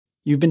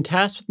You've been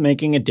tasked with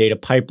making a data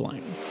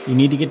pipeline. You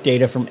need to get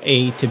data from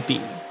A to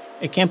B.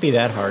 It can't be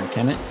that hard,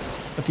 can it?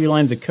 A few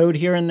lines of code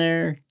here and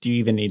there. Do you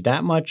even need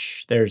that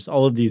much? There's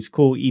all of these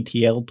cool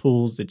ETL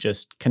tools that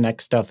just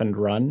connect stuff and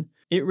run.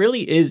 It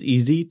really is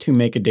easy to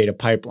make a data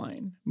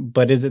pipeline,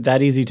 but is it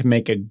that easy to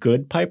make a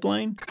good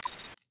pipeline?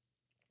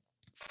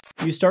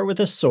 You start with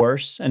a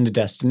source and a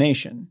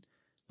destination.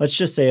 Let's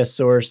just say a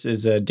source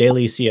is a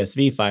daily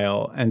CSV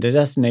file and a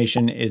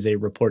destination is a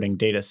reporting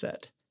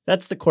dataset.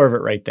 That's the core of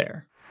it right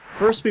there.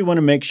 First, we want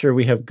to make sure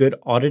we have good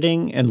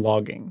auditing and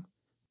logging.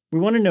 We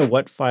want to know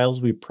what files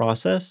we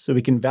process so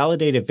we can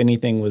validate if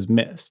anything was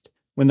missed,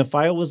 when the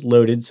file was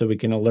loaded so we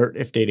can alert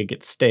if data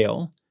gets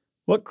stale,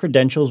 what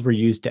credentials were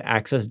used to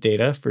access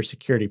data for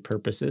security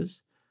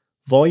purposes,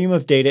 volume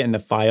of data in the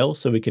file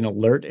so we can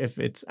alert if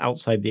it's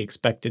outside the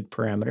expected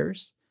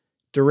parameters,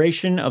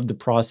 duration of the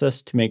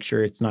process to make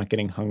sure it's not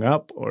getting hung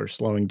up or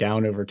slowing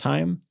down over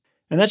time.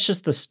 And that's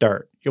just the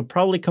start. You'll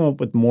probably come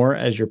up with more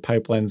as your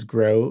pipelines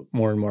grow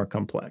more and more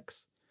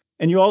complex.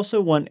 And you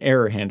also want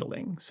error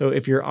handling. So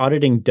if your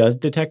auditing does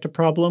detect a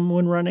problem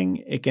when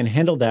running, it can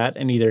handle that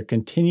and either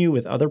continue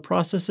with other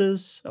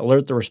processes,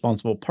 alert the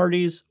responsible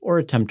parties, or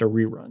attempt a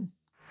rerun.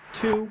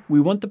 2, we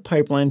want the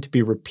pipeline to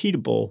be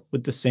repeatable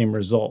with the same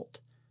result.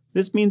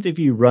 This means if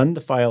you run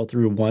the file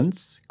through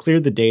once, clear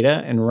the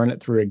data, and run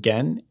it through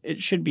again,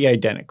 it should be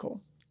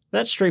identical.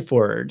 That's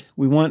straightforward.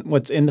 We want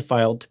what's in the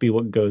file to be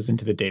what goes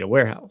into the data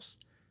warehouse.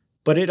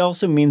 But it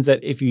also means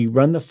that if you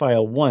run the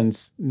file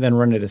once, then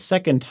run it a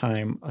second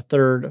time, a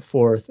third,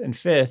 fourth, and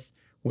fifth,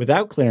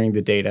 without clearing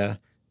the data,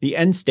 the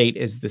end state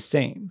is the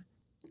same.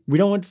 We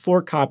don't want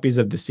 4 copies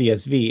of the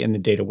CSV in the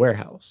data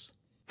warehouse.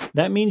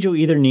 That means you'll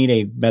either need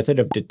a method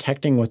of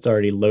detecting what's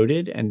already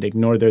loaded and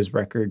ignore those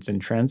records in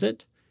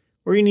transit,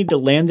 or you need to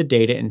land the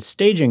data in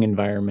staging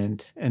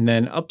environment and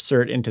then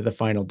upsert into the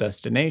final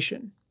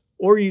destination.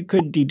 Or you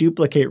could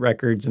deduplicate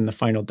records in the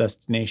final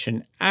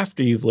destination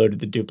after you've loaded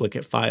the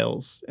duplicate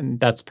files, and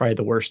that's probably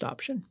the worst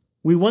option.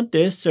 We want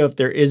this so if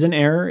there is an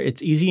error,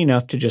 it's easy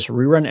enough to just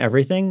rerun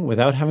everything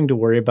without having to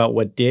worry about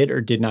what did or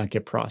did not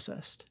get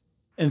processed.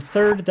 And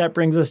third, that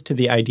brings us to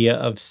the idea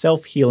of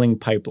self-healing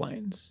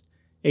pipelines.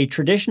 A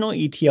traditional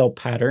ETL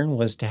pattern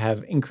was to have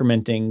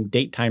incrementing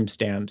date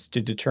timestamps to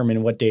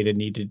determine what data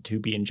needed to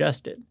be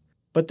ingested.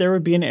 But there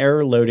would be an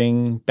error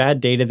loading,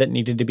 bad data that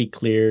needed to be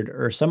cleared,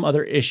 or some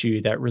other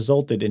issue that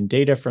resulted in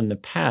data from the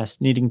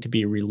past needing to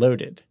be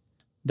reloaded.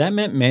 That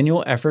meant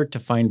manual effort to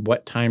find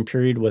what time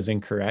period was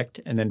incorrect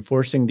and then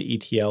forcing the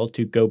ETL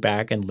to go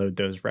back and load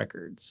those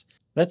records.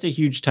 That's a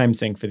huge time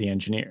sink for the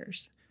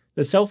engineers.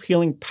 The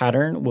self-healing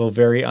pattern will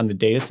vary on the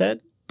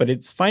dataset, but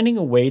it's finding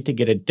a way to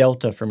get a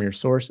delta from your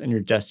source and your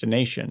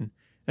destination,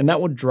 and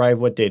that will drive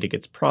what data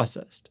gets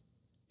processed.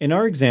 In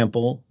our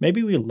example,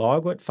 maybe we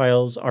log what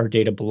files our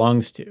data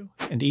belongs to,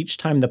 and each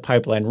time the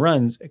pipeline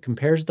runs, it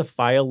compares the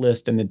file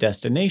list in the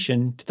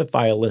destination to the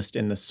file list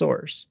in the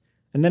source,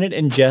 and then it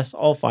ingests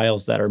all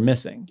files that are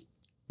missing.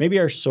 Maybe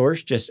our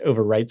source just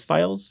overwrites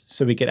files,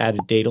 so we could add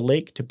a data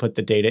lake to put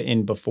the data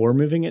in before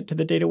moving it to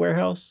the data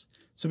warehouse,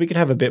 so we could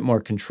have a bit more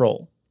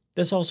control.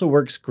 This also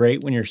works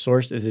great when your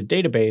source is a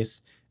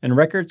database, and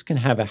records can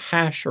have a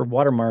hash or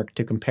watermark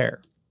to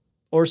compare.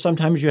 Or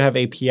sometimes you have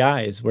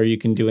APIs where you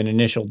can do an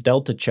initial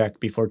delta check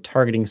before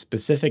targeting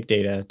specific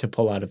data to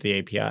pull out of the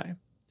API.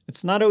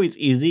 It's not always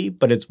easy,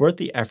 but it's worth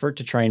the effort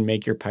to try and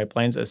make your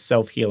pipelines as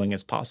self-healing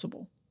as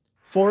possible.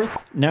 Fourth,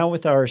 now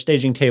with our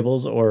staging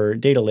tables or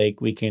data lake,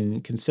 we can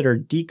consider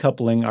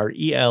decoupling our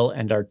EL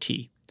and our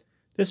T.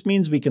 This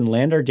means we can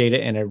land our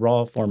data in a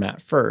raw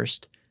format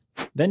first,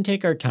 then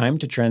take our time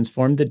to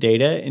transform the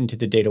data into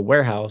the data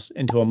warehouse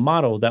into a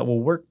model that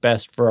will work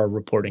best for our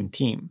reporting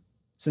team.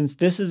 Since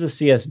this is a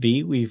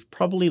CSV, we've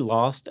probably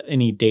lost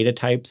any data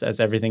types as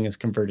everything is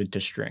converted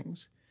to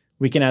strings.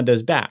 We can add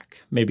those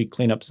back, maybe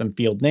clean up some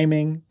field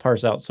naming,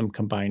 parse out some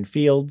combined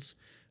fields,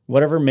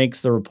 whatever makes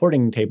the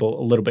reporting table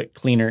a little bit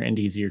cleaner and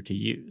easier to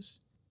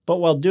use. But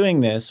while doing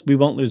this, we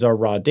won't lose our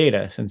raw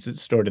data since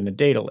it's stored in the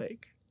data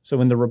lake. So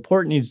when the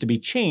report needs to be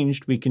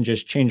changed, we can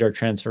just change our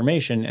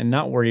transformation and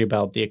not worry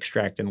about the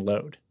extract and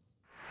load.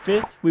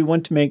 Fifth, we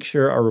want to make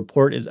sure our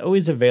report is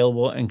always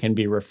available and can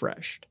be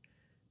refreshed.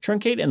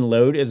 Truncate and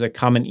load is a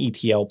common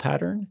ETL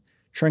pattern,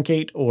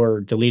 truncate or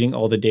deleting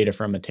all the data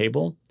from a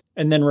table,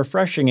 and then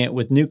refreshing it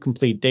with new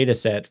complete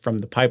dataset from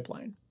the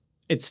pipeline.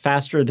 It's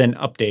faster than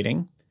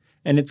updating,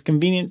 and it's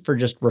convenient for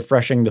just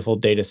refreshing the full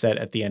dataset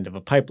at the end of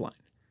a pipeline.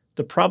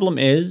 The problem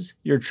is,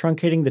 you're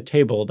truncating the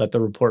table that the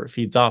report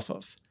feeds off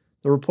of.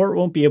 The report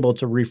won't be able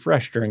to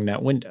refresh during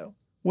that window,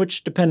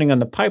 which, depending on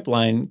the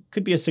pipeline,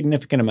 could be a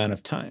significant amount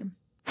of time.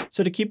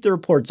 So to keep the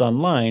reports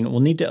online, we'll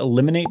need to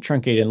eliminate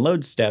truncate and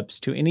load steps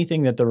to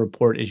anything that the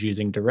report is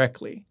using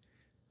directly.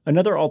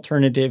 Another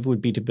alternative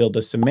would be to build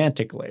a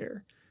semantic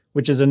layer,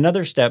 which is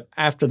another step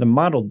after the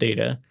modeled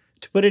data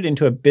to put it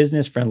into a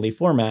business-friendly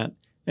format,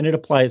 and it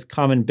applies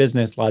common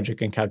business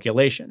logic and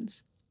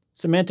calculations.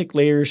 Semantic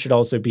layers should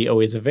also be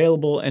always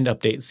available and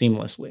update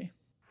seamlessly.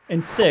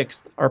 And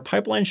sixth, our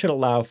pipeline should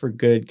allow for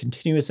good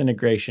continuous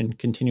integration,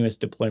 continuous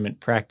deployment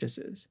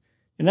practices.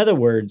 In other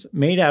words,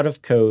 made out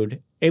of code,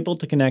 able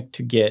to connect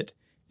to Git,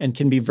 and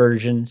can be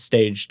versioned,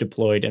 staged,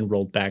 deployed, and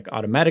rolled back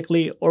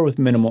automatically or with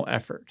minimal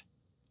effort.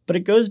 But it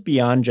goes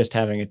beyond just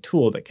having a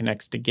tool that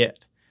connects to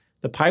Git.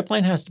 The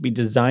pipeline has to be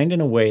designed in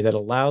a way that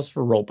allows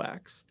for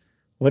rollbacks.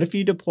 What if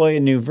you deploy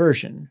a new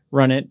version,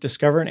 run it,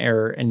 discover an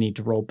error, and need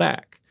to roll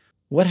back?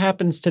 What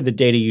happens to the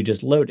data you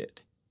just loaded?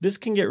 This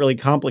can get really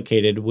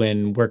complicated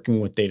when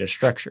working with data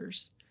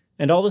structures.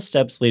 And all the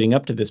steps leading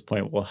up to this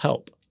point will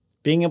help.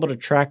 Being able to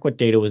track what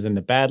data was in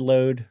the bad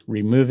load,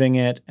 removing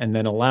it, and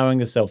then allowing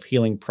the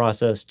self-healing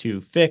process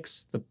to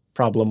fix the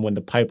problem when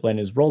the pipeline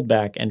is rolled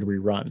back and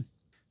rerun.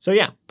 So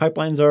yeah,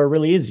 pipelines are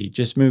really easy.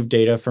 Just move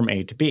data from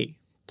A to B,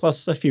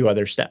 plus a few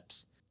other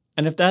steps.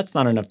 And if that's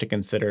not enough to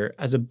consider,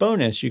 as a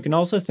bonus, you can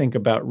also think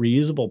about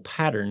reusable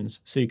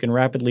patterns so you can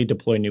rapidly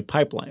deploy new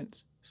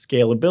pipelines,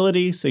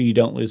 scalability so you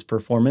don't lose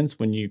performance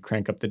when you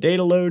crank up the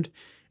data load,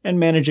 and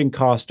managing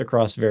cost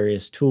across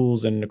various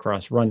tools and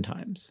across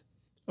runtimes.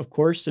 Of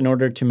course, in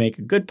order to make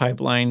a good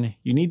pipeline,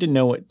 you need to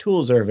know what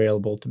tools are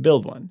available to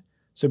build one.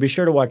 So be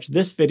sure to watch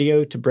this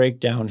video to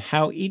break down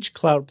how each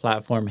cloud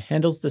platform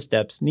handles the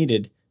steps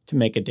needed to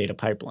make a data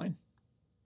pipeline.